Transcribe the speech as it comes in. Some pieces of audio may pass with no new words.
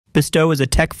Bestow is a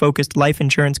tech-focused life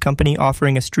insurance company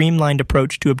offering a streamlined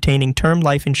approach to obtaining term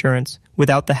life insurance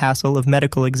without the hassle of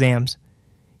medical exams.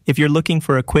 If you're looking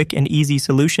for a quick and easy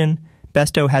solution,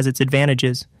 Bestow has its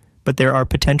advantages, but there are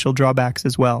potential drawbacks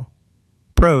as well.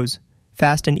 Pros: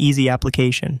 fast and easy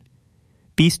application.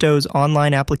 Bestow's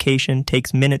online application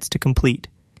takes minutes to complete.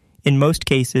 In most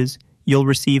cases, you'll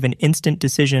receive an instant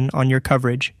decision on your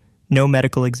coverage, no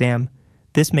medical exam.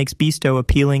 This makes Bestow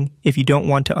appealing if you don't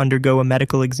want to undergo a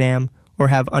medical exam or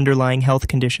have underlying health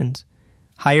conditions.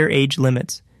 Higher age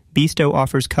limits. Bestow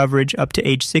offers coverage up to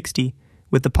age 60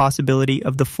 with the possibility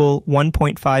of the full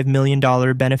 $1.5 million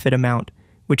benefit amount,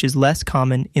 which is less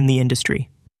common in the industry.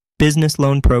 Business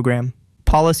loan program.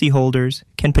 Policyholders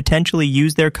can potentially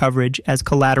use their coverage as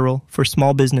collateral for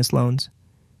small business loans.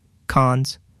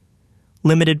 Cons: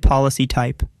 limited policy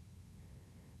type.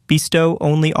 Bestow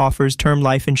only offers term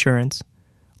life insurance,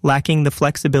 lacking the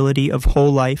flexibility of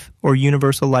whole life or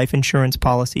universal life insurance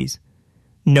policies.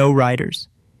 No riders.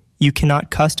 You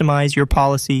cannot customize your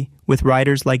policy with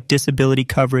riders like disability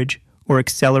coverage or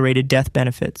accelerated death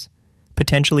benefits.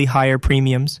 Potentially higher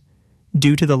premiums.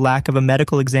 Due to the lack of a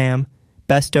medical exam,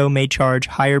 Bestow may charge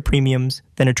higher premiums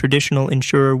than a traditional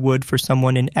insurer would for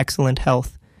someone in excellent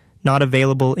health, not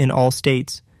available in all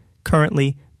states.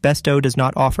 Currently, Bestow does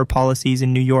not offer policies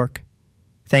in New York.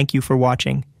 Thank you for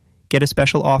watching. Get a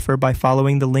special offer by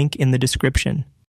following the link in the description.